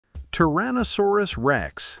Tyrannosaurus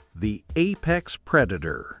rex, the apex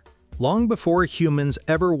predator. Long before humans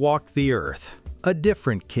ever walked the earth, a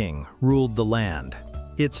different king ruled the land.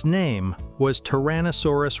 Its name was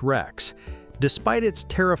Tyrannosaurus rex. Despite its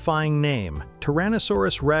terrifying name,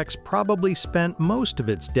 Tyrannosaurus rex probably spent most of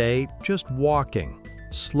its day just walking,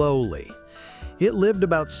 slowly. It lived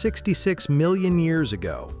about 66 million years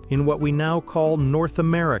ago in what we now call North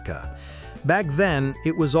America. Back then,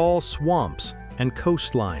 it was all swamps and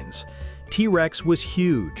coastlines. T-Rex was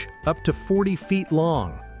huge, up to 40 feet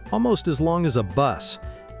long, almost as long as a bus.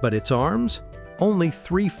 But its arms? Only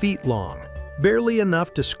 3 feet long, barely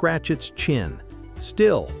enough to scratch its chin.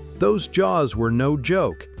 Still, those jaws were no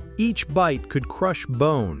joke. Each bite could crush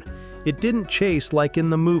bone. It didn't chase like in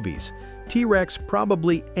the movies. T-Rex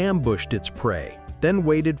probably ambushed its prey, then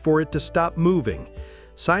waited for it to stop moving.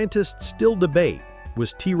 Scientists still debate,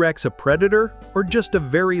 was T-Rex a predator or just a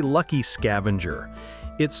very lucky scavenger?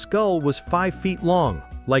 Its skull was 5 feet long,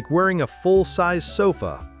 like wearing a full-size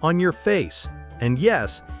sofa on your face. And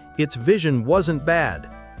yes, its vision wasn't bad.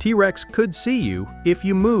 T-Rex could see you if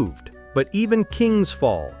you moved. But even kings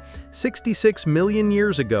fall. 66 million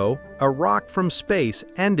years ago, a rock from space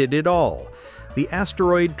ended it all. The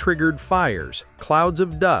asteroid triggered fires, clouds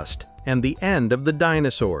of dust, and the end of the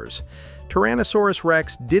dinosaurs. Tyrannosaurus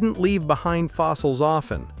rex didn't leave behind fossils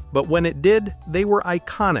often, but when it did, they were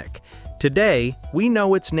iconic. Today, we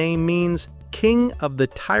know its name means King of the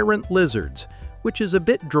Tyrant Lizards, which is a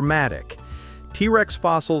bit dramatic. T-Rex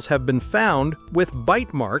fossils have been found with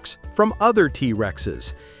bite marks from other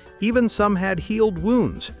T-Rexes. Even some had healed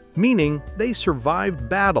wounds, meaning they survived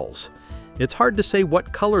battles. It's hard to say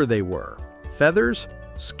what color they were. Feathers?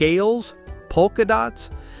 Scales? Polka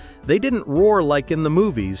dots? They didn't roar like in the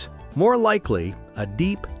movies. More likely, a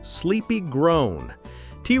deep, sleepy groan.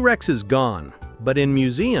 T-Rex is gone, but in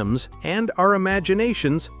museums and our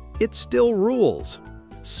imaginations, it still rules.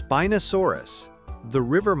 Spinosaurus, the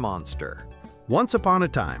river monster. Once upon a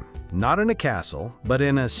time, not in a castle, but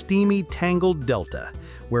in a steamy, tangled delta,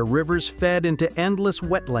 where rivers fed into endless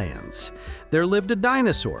wetlands, there lived a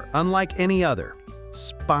dinosaur unlike any other.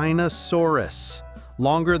 Spinosaurus.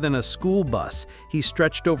 Longer than a school bus, he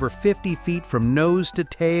stretched over 50 feet from nose to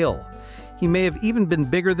tail. He may have even been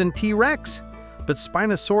bigger than T-Rex. But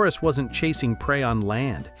Spinosaurus wasn't chasing prey on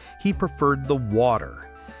land. He preferred the water.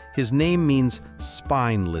 His name means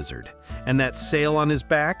spine lizard. And that sail on his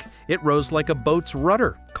back, it rose like a boat's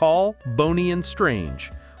rudder, tall, bony, and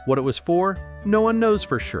strange. What it was for, no one knows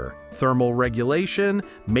for sure. Thermal regulation,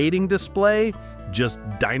 mating display, just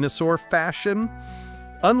dinosaur fashion.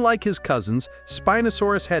 Unlike his cousins,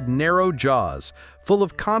 Spinosaurus had narrow jaws, full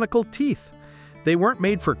of conical teeth. They weren't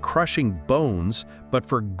made for crushing bones, but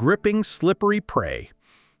for gripping slippery prey.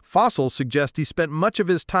 Fossils suggest he spent much of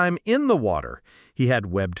his time in the water. He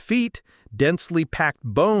had webbed feet, densely packed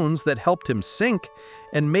bones that helped him sink,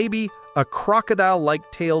 and maybe a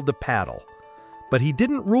crocodile-like tail to paddle. But he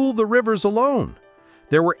didn't rule the rivers alone.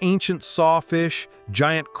 There were ancient sawfish,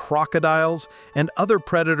 giant crocodiles, and other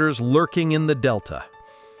predators lurking in the delta.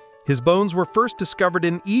 His bones were first discovered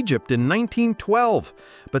in Egypt in 1912,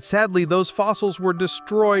 but sadly those fossils were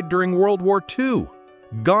destroyed during World War II.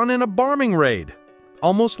 Gone in a bombing raid.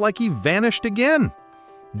 Almost like he vanished again.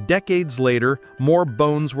 Decades later, more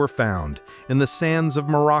bones were found in the sands of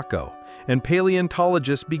Morocco, and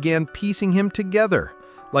paleontologists began piecing him together,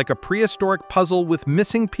 like a prehistoric puzzle with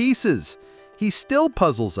missing pieces. He still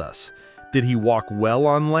puzzles us. Did he walk well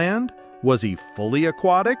on land? Was he fully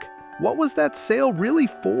aquatic? What was that sail really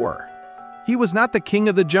for? He was not the king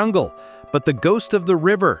of the jungle, but the ghost of the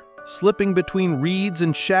river, slipping between reeds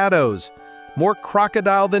and shadows, more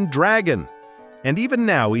crocodile than dragon. And even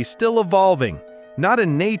now, he's still evolving, not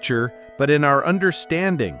in nature, but in our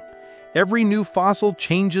understanding. Every new fossil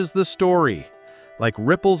changes the story, like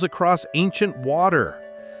ripples across ancient water.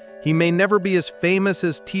 He may never be as famous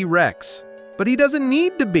as T-Rex, but he doesn't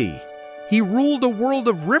need to be. He ruled a world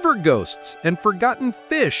of river ghosts and forgotten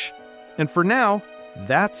fish. And for now,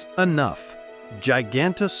 that's enough.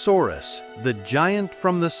 Giganotosaurus, the giant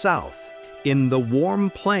from the south, in the warm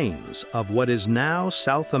plains of what is now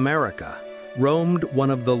South America, roamed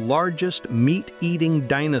one of the largest meat-eating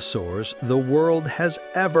dinosaurs the world has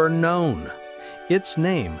ever known. Its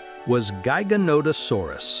name was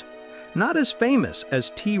Giganotosaurus. Not as famous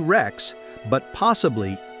as T-Rex, but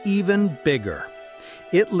possibly even bigger.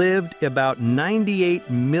 It lived about 98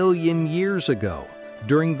 million years ago,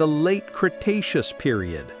 during the late Cretaceous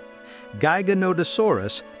period.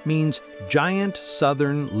 Giganotosaurus means giant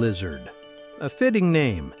southern lizard, a fitting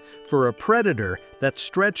name for a predator that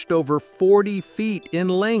stretched over 40 feet in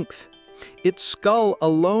length. Its skull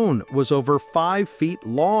alone was over 5 feet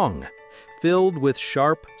long, filled with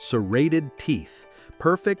sharp, serrated teeth,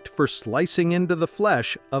 perfect for slicing into the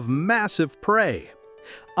flesh of massive prey.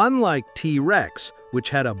 Unlike T-Rex, which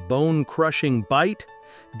had a bone-crushing bite,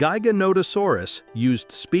 Giganotosaurus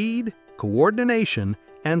used speed, coordination,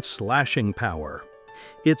 and slashing power.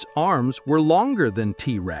 Its arms were longer than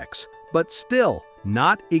T-Rex, but still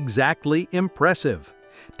not exactly impressive.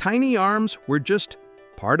 Tiny arms were just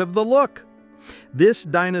part of the look. This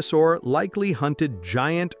dinosaur likely hunted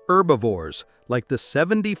giant herbivores like the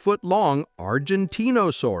 70-foot-long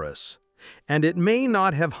Argentinosaurus. And it may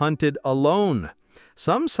not have hunted alone.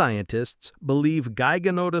 Some scientists believe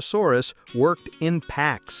Giganotosaurus worked in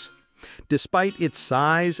packs. Despite its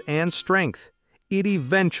size and strength, it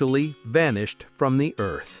eventually vanished from the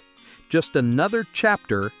Earth. Just another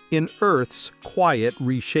chapter in Earth's quiet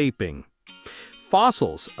reshaping.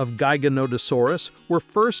 Fossils of Giganotosaurus were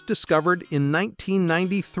first discovered in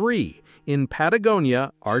 1993 in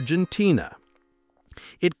Patagonia, Argentina.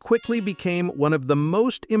 It quickly became one of the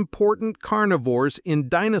most important carnivores in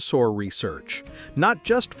dinosaur research, not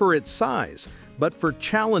just for its size, but for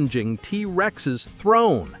challenging T-Rex's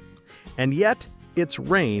throne. And yet, its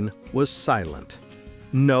reign was silent.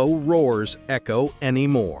 No roars echo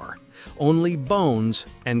anymore, only bones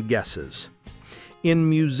and guesses. In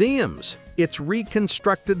museums, its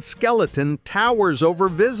reconstructed skeleton towers over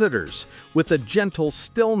visitors with a gentle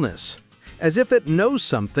stillness, as if it knows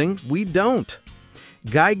something we don't.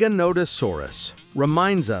 Giganotosaurus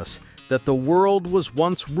reminds us that the world was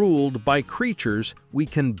once ruled by creatures we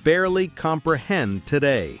can barely comprehend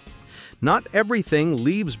today. Not everything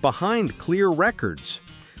leaves behind clear records,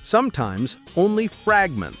 sometimes only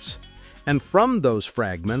fragments. And from those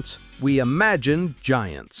fragments, we imagine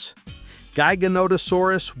giants.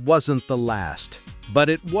 Giganotosaurus wasn't the last, but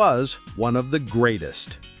it was one of the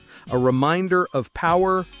greatest. A reminder of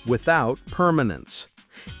power without permanence.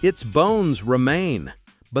 Its bones remain,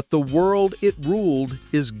 but the world it ruled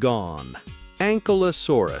is gone.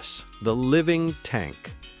 Ankylosaurus, the living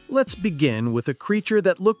tank. Let's begin with a creature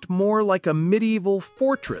that looked more like a medieval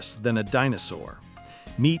fortress than a dinosaur.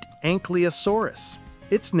 Meet Ankylosaurus.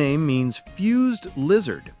 Its name means fused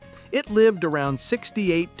lizard. It lived around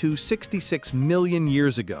 68 to 66 million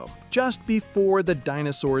years ago, just before the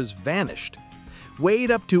dinosaurs vanished.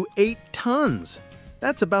 Weighed up to 8 tons.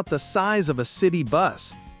 That's about the size of a city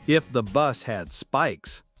bus, if the bus had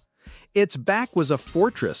spikes. Its back was a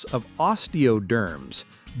fortress of osteoderms,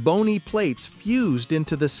 bony plates fused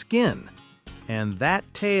into the skin. And that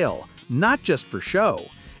tail, not just for show,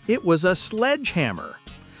 it was a sledgehammer.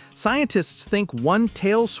 Scientists think one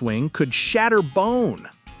tail swing could shatter bone.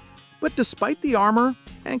 But despite the armor,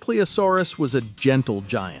 Ankylosaurus was a gentle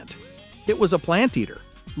giant. It was a plant eater,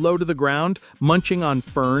 low to the ground, munching on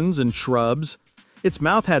ferns and shrubs. Its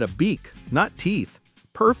mouth had a beak, not teeth,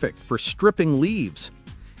 perfect for stripping leaves.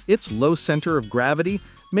 Its low center of gravity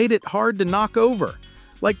made it hard to knock over,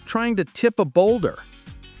 like trying to tip a boulder.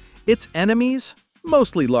 Its enemies?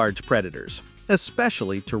 Mostly large predators,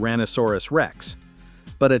 especially Tyrannosaurus rex.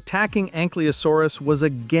 But attacking Ankylosaurus was a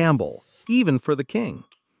gamble, even for the king.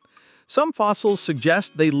 Some fossils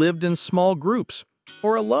suggest they lived in small groups,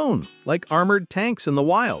 or alone, like armored tanks in the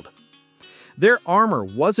wild. Their armor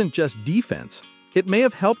wasn't just defense, it may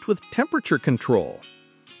have helped with temperature control.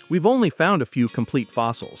 We've only found a few complete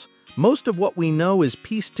fossils. Most of what we know is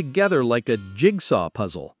pieced together like a jigsaw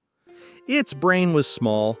puzzle. Its brain was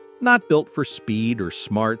small, not built for speed or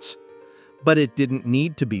smarts. But it didn't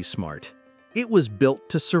need to be smart. It was built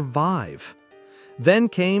to survive. Then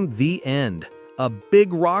came the end. A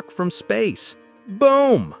big rock from space.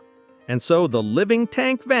 Boom! And so the living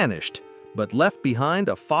tank vanished, but left behind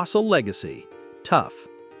a fossil legacy. Tough,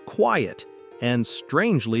 quiet, and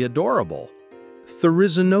strangely adorable.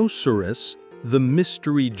 Therizinosaurus, the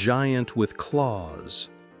mystery giant with claws.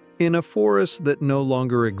 In a forest that no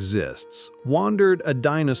longer exists, wandered a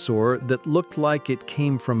dinosaur that looked like it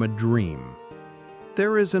came from a dream.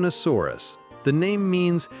 Therizinosaurus. The name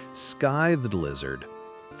means scythed lizard.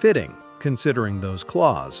 Fitting, considering those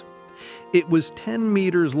claws. It was 10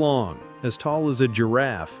 meters long, as tall as a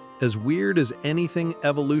giraffe, as weird as anything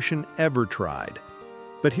evolution ever tried.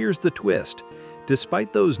 But here's the twist.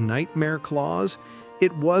 Despite those nightmare claws,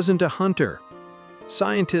 it wasn't a hunter.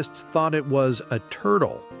 Scientists thought it was a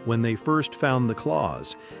turtle when they first found the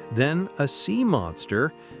claws, then a sea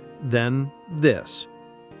monster, then this.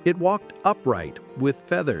 It walked upright, with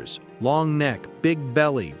feathers, long neck, big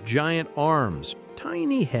belly, giant arms,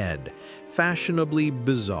 tiny head, fashionably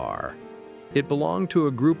bizarre. It belonged to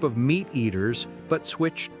a group of meat eaters, but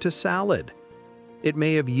switched to salad. It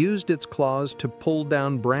may have used its claws to pull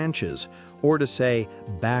down branches or to say,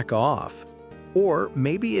 "back off." Or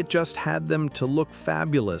maybe it just had them to look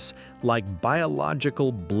fabulous, like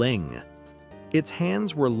biological bling. Its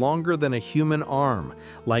hands were longer than a human arm,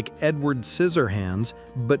 like Edward Scissorhands,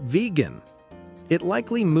 but vegan. It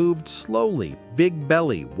likely moved slowly, big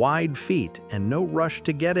belly, wide feet, and no rush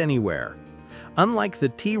to get anywhere. Unlike the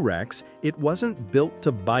T-Rex, it wasn't built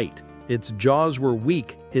to bite. Its jaws were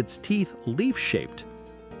weak, its teeth leaf-shaped.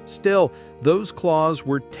 Still, those claws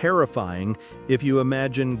were terrifying if you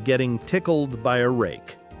imagine getting tickled by a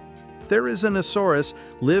rake. Therizinosaurus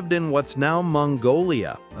lived in what's now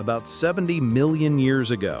Mongolia about 70 million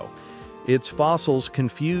years ago. Its fossils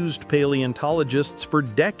confused paleontologists for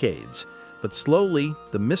decades, but slowly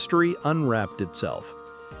the mystery unwrapped itself.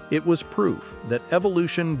 It was proof that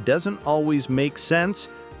evolution doesn't always make sense,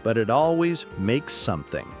 but it always makes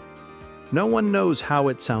something. No one knows how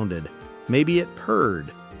it sounded. Maybe it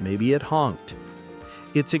purred, maybe it honked.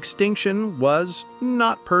 Its extinction was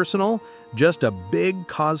not personal, just a big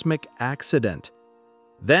cosmic accident.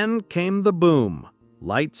 Then came the boom.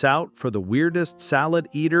 Lights out for the weirdest salad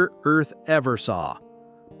eater Earth ever saw.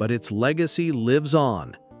 But its legacy lives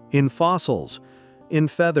on, in fossils, in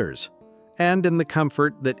feathers, and in the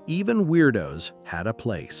comfort that even weirdos had a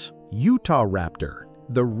place. Utahraptor,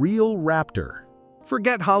 the real raptor.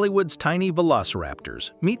 Forget Hollywood's tiny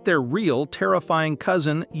velociraptors. Meet their real, terrifying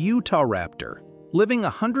cousin, Utahraptor. Living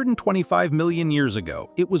 125 million years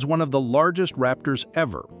ago, it was one of the largest raptors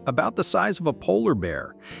ever, about the size of a polar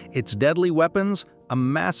bear. Its deadly weapons? A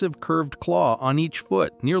massive curved claw on each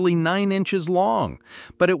foot, nearly 9 inches long.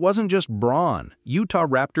 But it wasn't just brawn.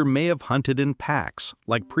 Utahraptor may have hunted in packs,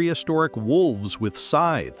 like prehistoric wolves with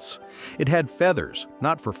scythes. It had feathers,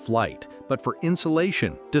 not for flight, but for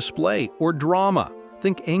insulation, display, or drama.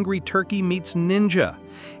 Think Angry Turkey meets Ninja.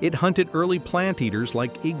 It hunted early plant eaters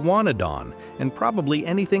like Iguanodon, and probably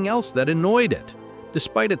anything else that annoyed it.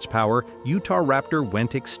 Despite its power, Utahraptor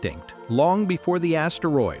went extinct, long before the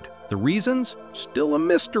asteroid. The reasons? Still a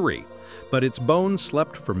mystery. But its bones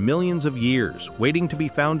slept for millions of years, waiting to be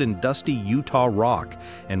found in dusty Utah rock.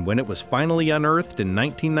 And when it was finally unearthed in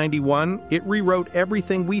 1991, it rewrote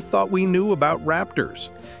everything we thought we knew about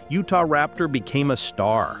raptors. Utahraptor became a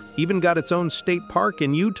star, even got its own state park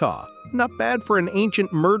in Utah. Not bad for an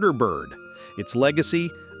ancient murder bird. Its legacy?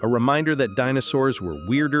 A reminder that dinosaurs were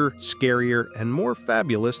weirder, scarier, and more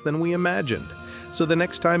fabulous than we imagined. So the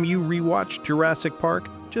next time you rewatch Jurassic Park,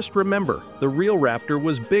 just remember, the real raptor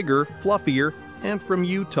was bigger, fluffier, and from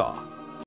Utah.